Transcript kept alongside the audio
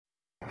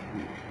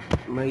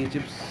मैं ये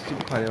चिप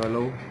खाने वाला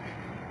हूँ।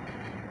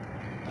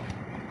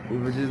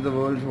 Which is the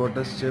world's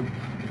hottest chip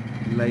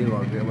live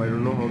आ गया। I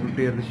don't know how to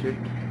tier the shit.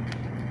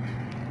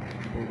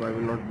 I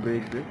will not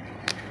break it.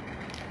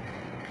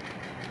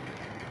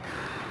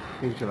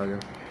 फिर चला गया।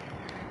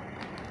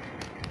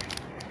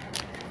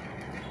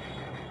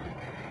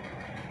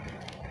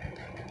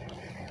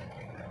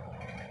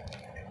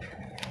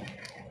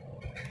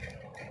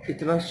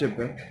 इतना चिप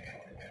है,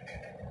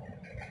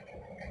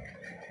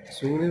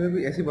 सूंघने में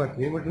भी ऐसी बात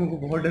नहीं है, बट मेरे को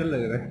बहुत डर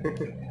लग रहा है।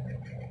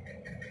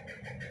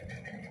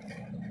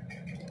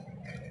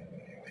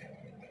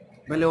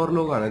 पहले और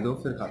लोग आने दो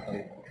फिर खाता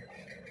हूँ।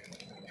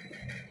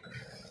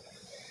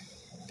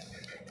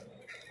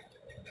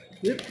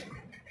 ये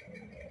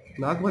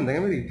नाक बंद है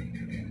क्या मेरी?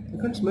 I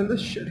can smell the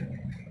shit.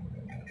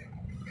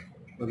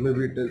 और मे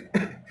बी इट इज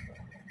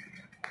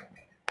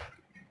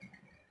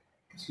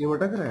सीम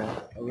अटक रहा है।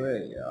 अबे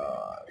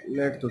यार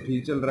नेट तो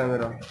ठीक चल रहा है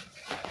मेरा।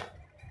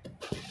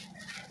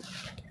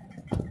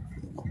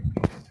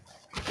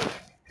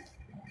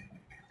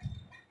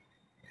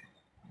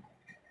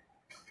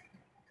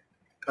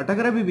 अटक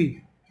रहा है बीबी।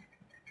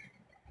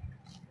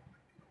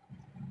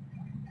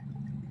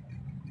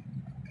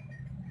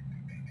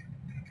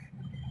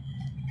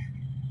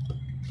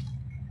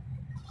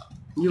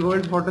 ये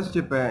वर्ल्ड हॉटेस्ट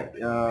चिप है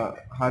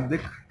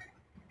हार्दिक।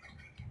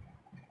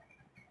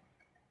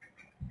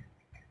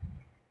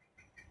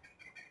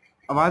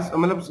 आवाज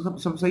मतलब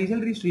सब सही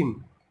चल रही स्ट्रीम?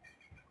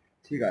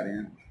 ठीक आ रहे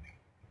हैं।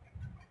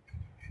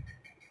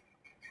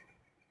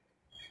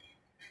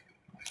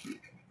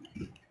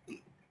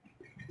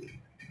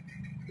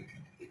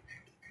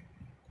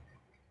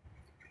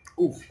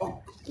 Oh fuck,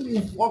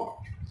 oh fuck,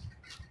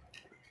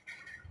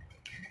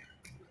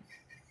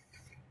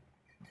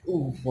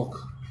 oh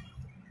fuck.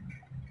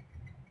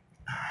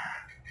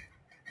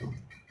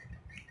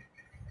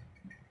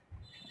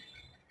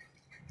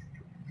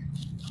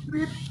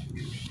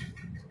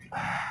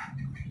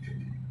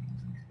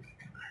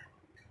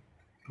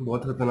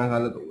 बहुत खतरनाक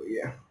हालत हो गई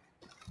है।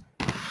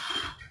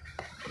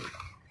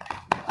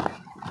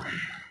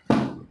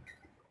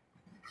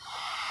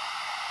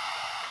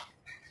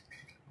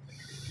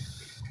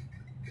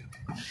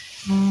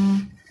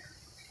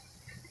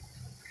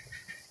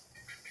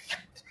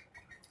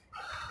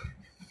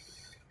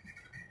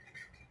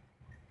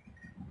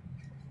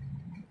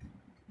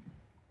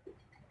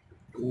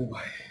 ओ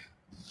भाई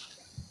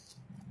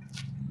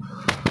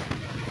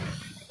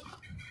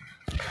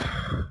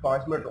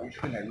 5 मिनट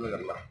मुश्किल हैंडल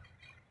करना।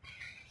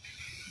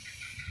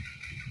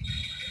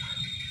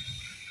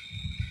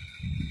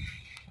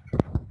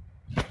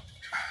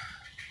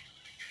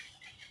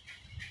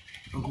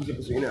 आंखों से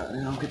पसीने आ रहे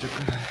हैं, आंखें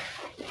चक्कर है।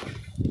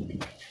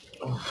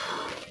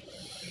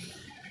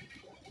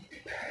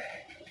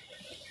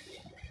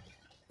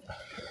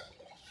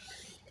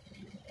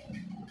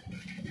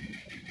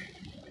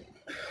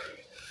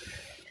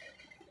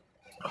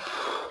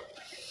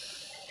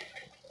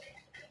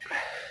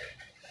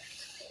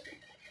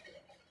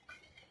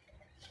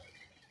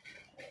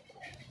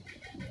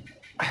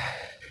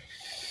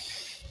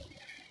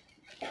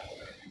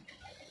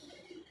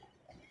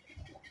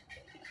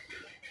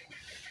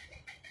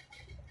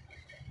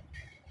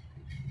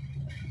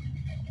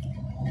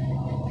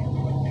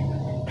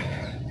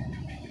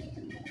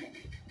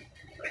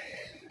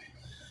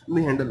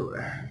 नहीं हैंडल हो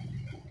रहा है,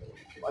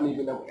 पानी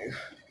पीना पड़ेगा।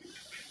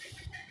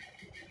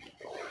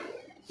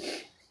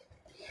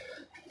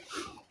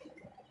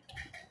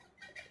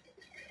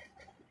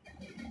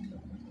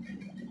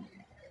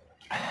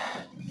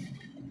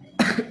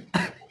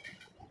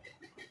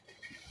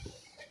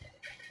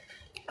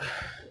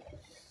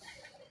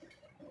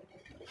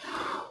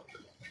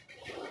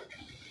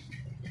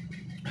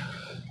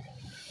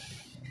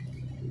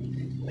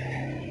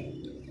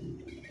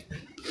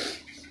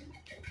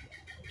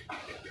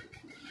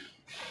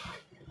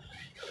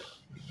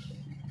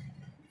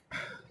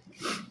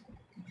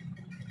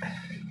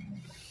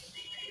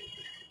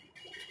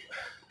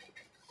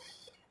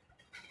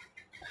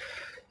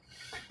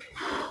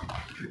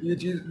 ये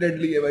चीज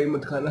डेडली है भाई,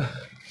 मत खाना।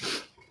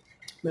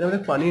 मैंने अपने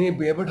पानी नहीं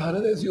पिया बट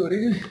हालत ऐसी हो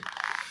रही है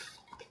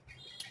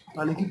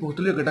पानी की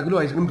बोतलें कटा लो,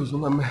 आइसक्रीम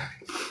ठूसूंगा मैं।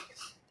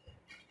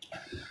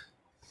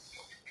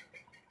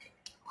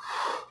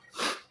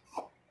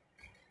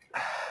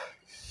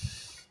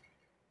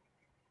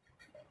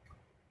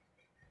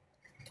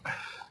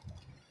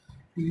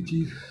 ये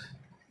चीज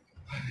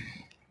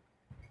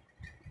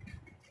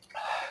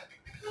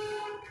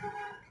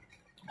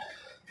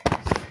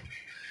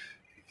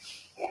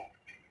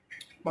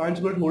 5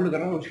 मिनट होल्ड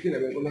करना मुश्किल है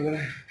मेरे को लग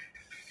रहा है।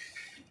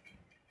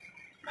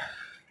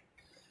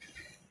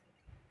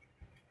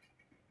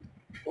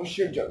 ओ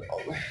शिट, जल रहा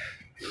हूँ मैं।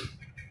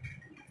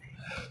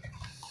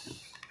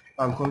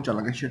 आंखों में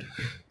चला गया शिट।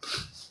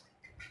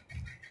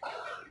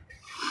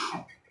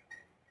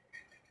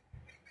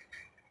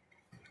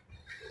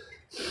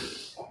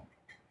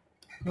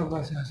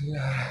 कहाँ से हंसी आ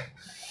रहा है।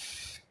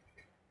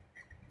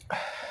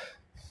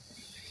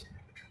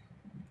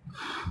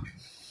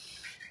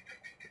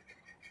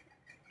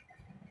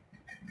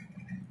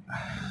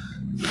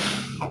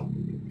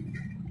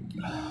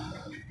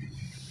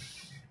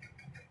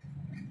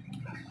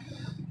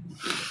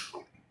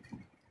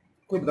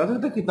 कोई बता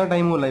सकता है कितना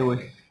टाइम हो लाइव हुए?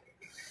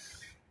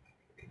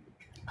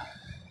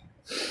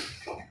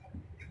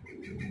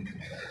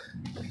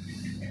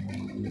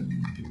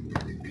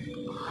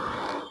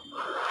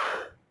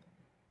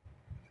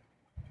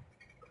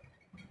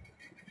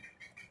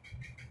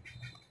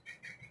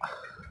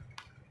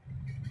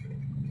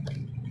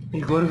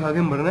 एक और खा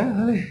के मरना है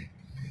साले।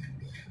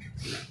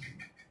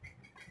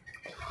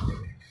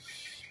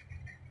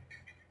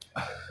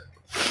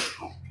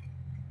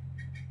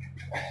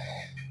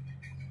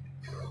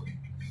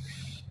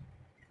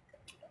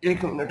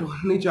 एक मिनट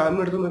नहीं 4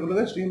 मिनट तो मेरे को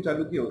लगा स्ट्रीम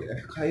चालू की हो गया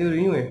है। खाई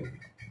रही हुए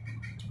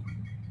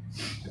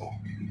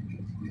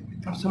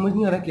अब समझ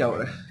नहीं आ रहा क्या हो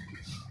रहा है।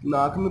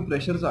 नाक में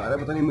प्रेशर सा आ रहा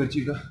है, पता नहीं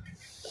मिर्ची का।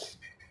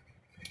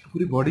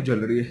 पूरी बॉडी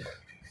जल रही है।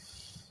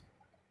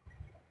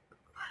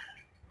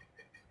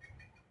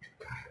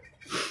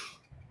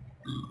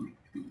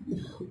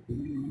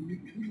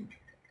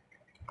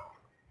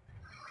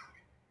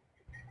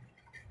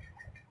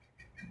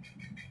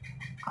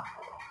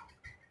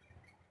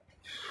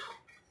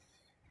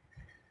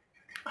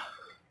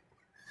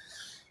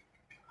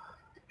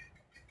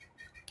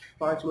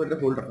 पाँच मिनट तक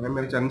होल्ड रखना है,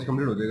 मेरा चैलेंज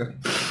कंप्लीट हो जाएगा।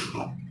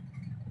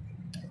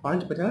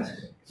 5:50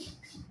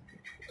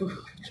 तो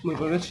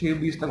मुझे लगा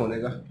 6:20 तक होने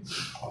का।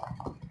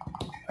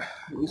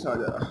 इस आ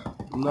जा रहा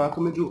नाक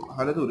में जो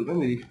हालत हो रही है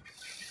मेरी।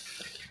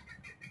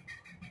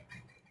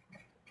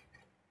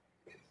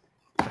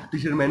 टी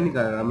शर्ट मैन नहीं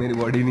कर रहा, मेरी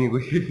बॉडी नहीं है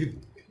कोई।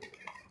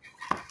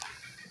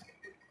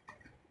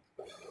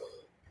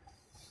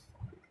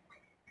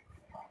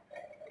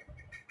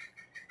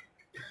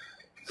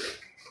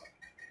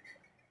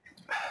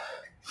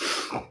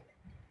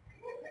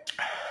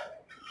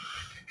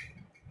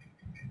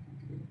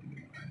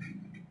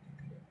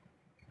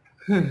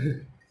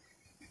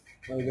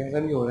 और कैसा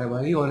नहीं हो रहा है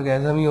भाई, और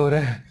कैसा नहीं हो रहा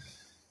है।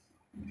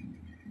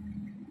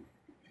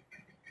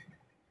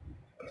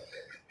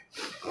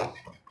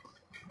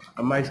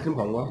 अब मैं आइसक्रीम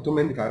खाऊंगा तो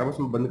मैं दिखा रहा हूँ, बस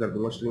बंद कर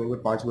दूंगा स्ट्रीम।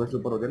 अगर 5 मिनट से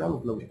ऊपर हो जाए ना,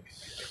 मतलब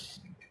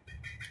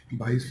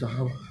भाई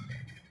साहब।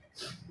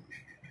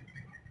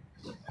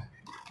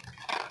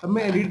 अब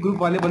मैं एलिट ग्रुप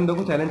वाले बंदों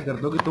को चैलेंज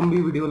करता हूँ कि तुम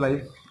भी वीडियो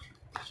लाइव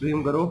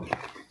स्ट्रीम करो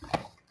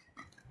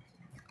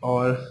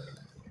और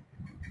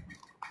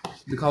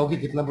दिखाओ कि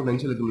कितना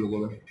पोटेंशियल है तुम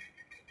लोगों में।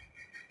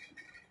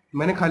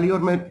 मैंने खा लिया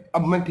और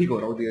मैं ठीक हो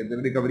रहा हूँ, धीरे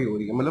धीरे रिकवरी हो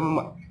रही है।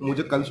 मतलब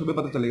मुझे कल सुबह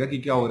पता चलेगा कि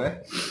क्या हो रहा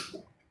है,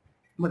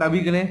 बट अभी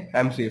के लिए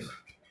आई एम सेफ।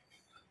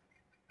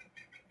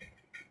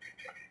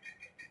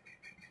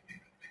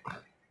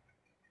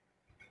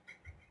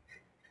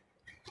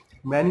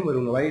 मैं नहीं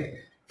मरूंगा भाई।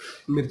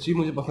 मिर्ची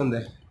मुझे पसंद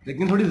है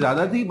लेकिन थोड़ी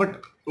ज़्यादा थी, but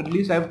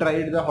at least I have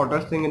tried the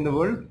hottest thing in the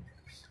world,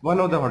 one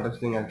of the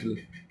hottest thing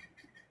actually,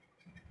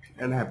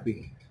 and happy.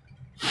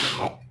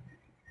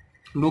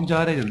 लोग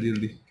जा रहे हैं जल्दी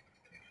जल्दी।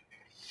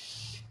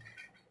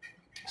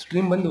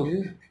 स्ट्रीम बंद हो गई,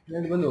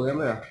 नेट बंद हो गया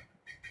मेरा।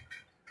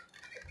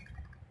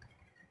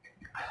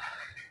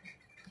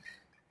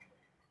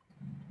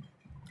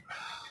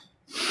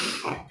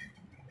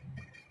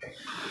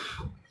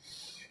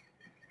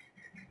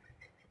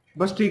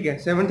 बस ठीक है,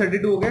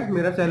 7:32 हो गया,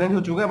 मेरा चैलेंज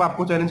हो चुका है। अब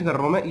आपको चैलेंज कर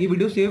रहा हूँ मैं। ये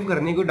वीडियो सेव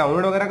करनी है, कोई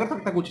डाउनलोड वगैरह कर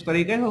सकता है? कुछ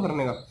तरीका है इसको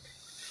करने का?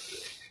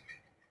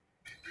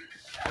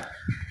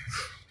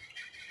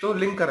 तो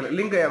लिंक कर ले,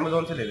 लिंक है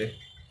अमेजोन से ले ले।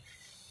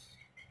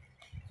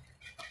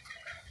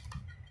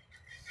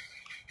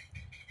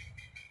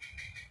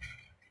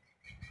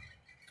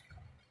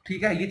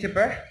 ठीक है, ये चिप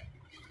है,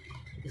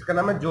 इसका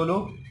नाम है जोलो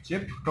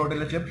chip,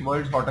 total chip,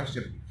 world hottest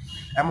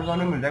chip. Amazon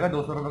में मिल जाएगा,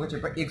 200 रुपये का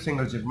चिप है, एक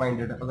सिंगल चिप।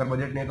 माइंडेड, अगर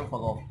बजट नहीं है तो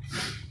फक ऑफ।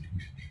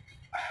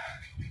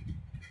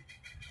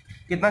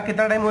 कितना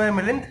कितना टाइम हुआ है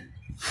मिलिंद?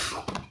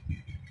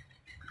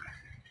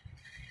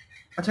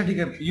 अच्छा ठीक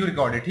है, यू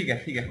रिकॉर्ड है, ठीक है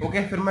ठीक है,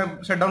 ओके। फिर मैं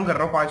शट डाउन कर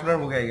रहा हूँ, 5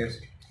 मिनट हो गया आई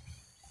गेस।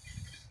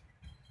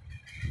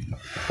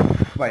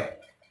 बाय।